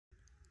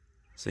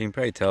So you can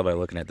probably tell by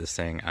looking at this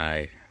thing,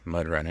 I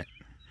mud run it.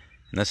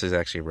 And this is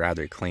actually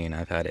rather clean.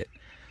 I've had it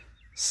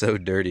so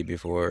dirty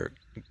before,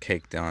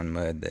 caked on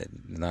mud that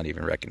it's not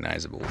even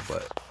recognizable,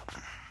 but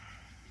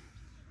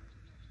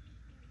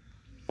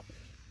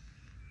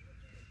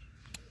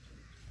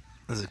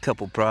there's a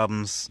couple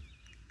problems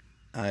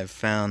I've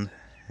found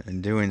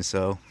in doing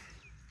so.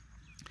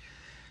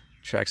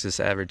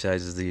 Traxxas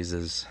advertises these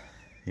as,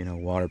 you know,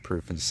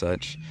 waterproof and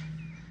such,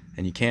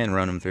 and you can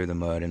run them through the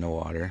mud and the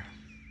water.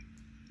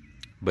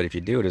 But if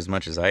you do it as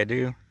much as I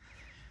do,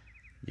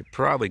 you're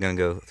probably going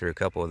to go through a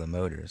couple of the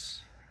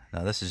motors.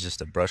 Now this is just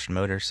a brushed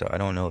motor, so I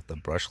don't know if the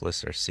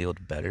brushless are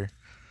sealed better.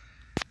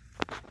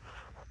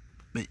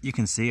 But you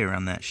can see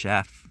around that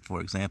shaft,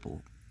 for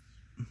example,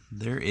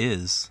 there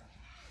is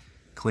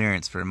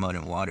clearance for mud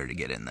and water to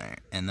get in there,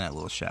 and that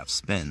little shaft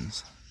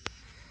spins.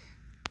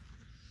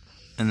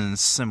 And then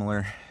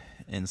similar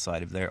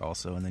inside of there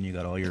also, and then you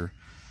got all your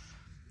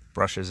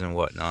brushes and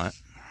whatnot.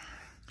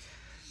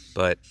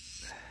 But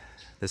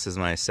this is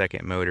my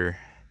second motor,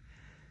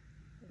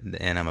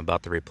 and I'm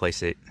about to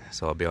replace it,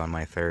 so I'll be on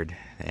my third.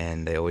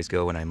 And they always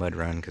go when I mud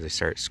run because they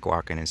start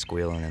squawking and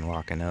squealing and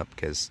locking up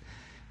because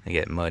they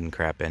get mud and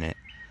crap in it.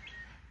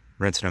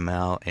 Rinsing them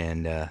out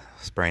and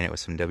spraying it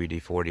with some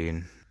WD-40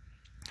 and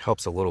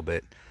helps a little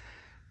bit,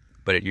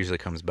 but it usually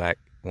comes back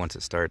once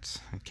it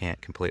starts. I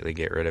can't completely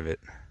get rid of it.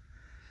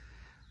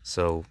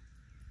 So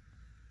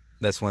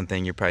that's one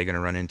thing you're probably going to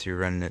run into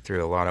running it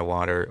through a lot of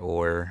water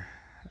or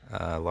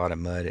a lot of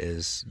mud,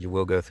 is you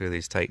will go through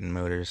these Titan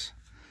motors.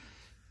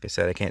 Like I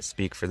said, I can't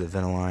speak for the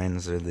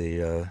Vinylines or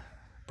the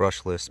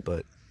brushless,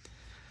 but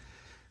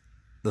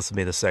this will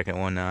be the second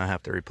one now I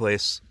have to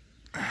replace.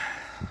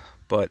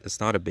 But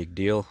it's not a big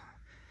deal.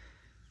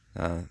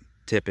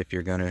 Tip if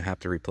you're going to have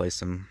to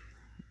replace them.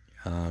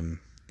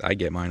 I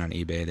get mine on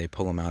eBay. They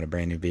pull them out of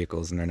brand new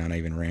vehicles and they're not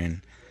even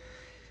ran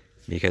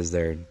because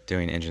they're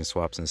doing engine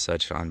swaps and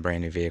such on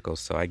brand new vehicles.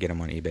 So I get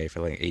them on eBay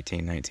for like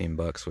 18, 19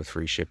 bucks with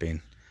free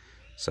shipping.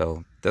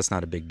 So that's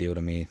not a big deal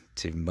to me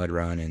to mud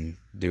run and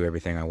do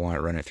everything I want,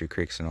 run it through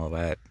creeks and all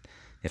that.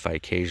 If I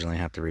occasionally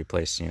have to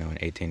replace, you know, an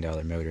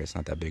 $18 motor, it's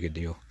not that big a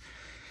deal.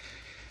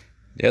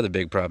 The other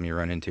big problem you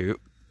run into,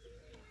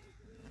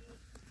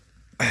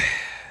 ooh,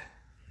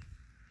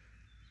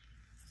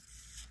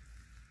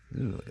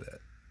 look at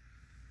that.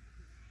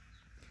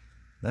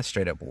 That's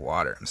straight up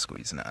water I'm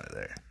squeezing out of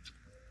there.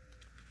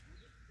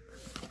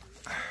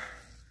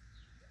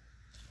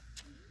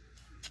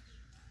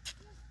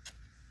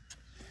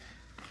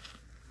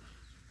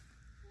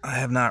 I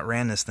have not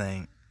ran this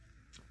thing.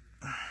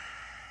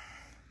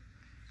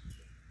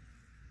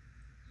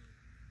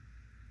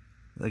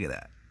 Look at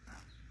that.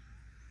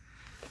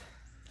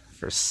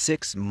 For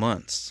 6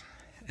 months,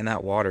 and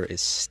that water is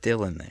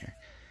still in there.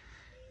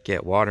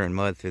 Get water and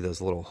mud through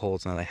those little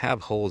holes. Now they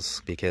have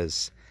holes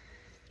because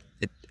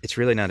it's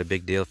really not a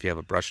big deal if you have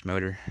a brushed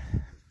motor,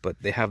 but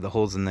they have the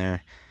holes in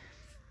there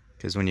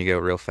because when you go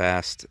real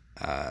fast,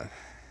 the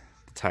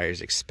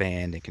tires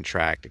expand and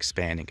contract,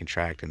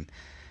 and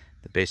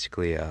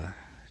basically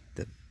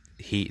the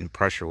heat and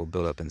pressure will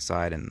build up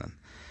inside, and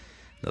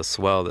they'll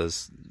swell.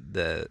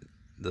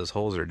 Those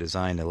holes are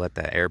designed to let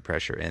that air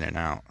pressure in and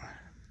out.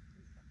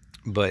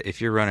 But if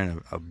you're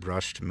running a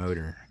brushed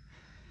motor,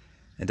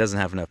 it doesn't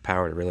have enough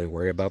power to really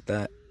worry about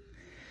that.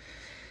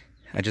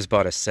 I just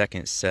bought a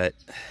second set,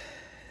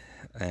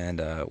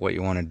 and what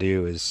you want to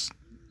do is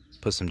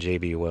put some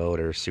JB Weld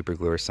or super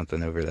glue or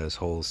something over those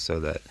holes so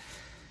that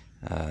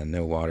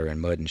no water and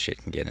mud and shit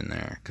can get in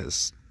there,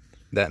 because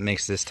that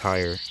makes this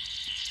tire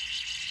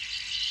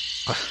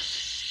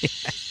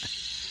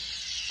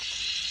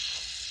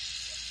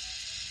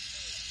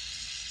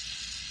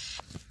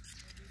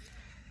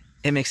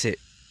it makes it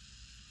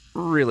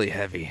really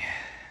heavy,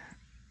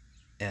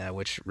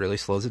 which really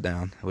slows it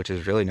down, which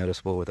is really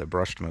noticeable with a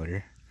brushed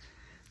motor.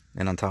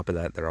 And on top of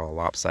that, they're all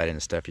lopsided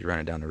and stuff. You run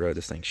it down the road,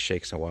 this thing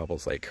shakes and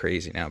wobbles like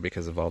crazy now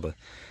because of all the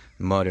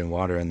mud and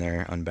water in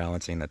there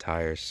unbalancing the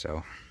tires.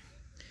 So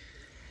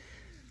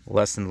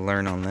lesson to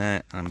learn on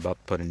that. I'm about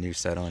to put a new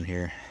set on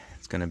here.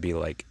 It's going to be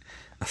like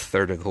a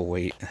third of the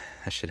weight.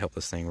 That should help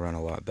this thing run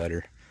a lot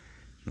better.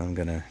 And I'm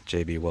going to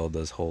JB Weld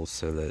those holes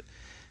so that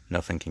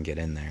nothing can get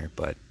in there.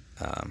 But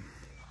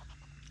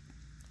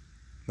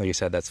like I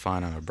said, that's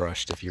fine on a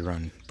brushed if you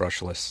run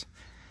brushless.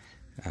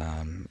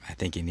 I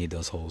think you need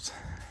those holes.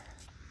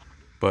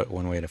 But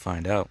one way to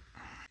find out.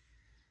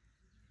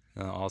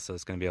 Also,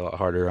 it's going to be a lot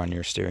harder on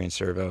your steering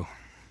servo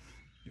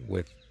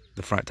with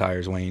the front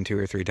tires weighing 2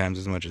 or 3 times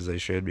as much as they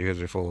should because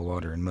they're full of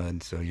water and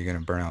mud. So you're going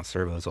to burn out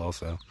servos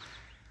also.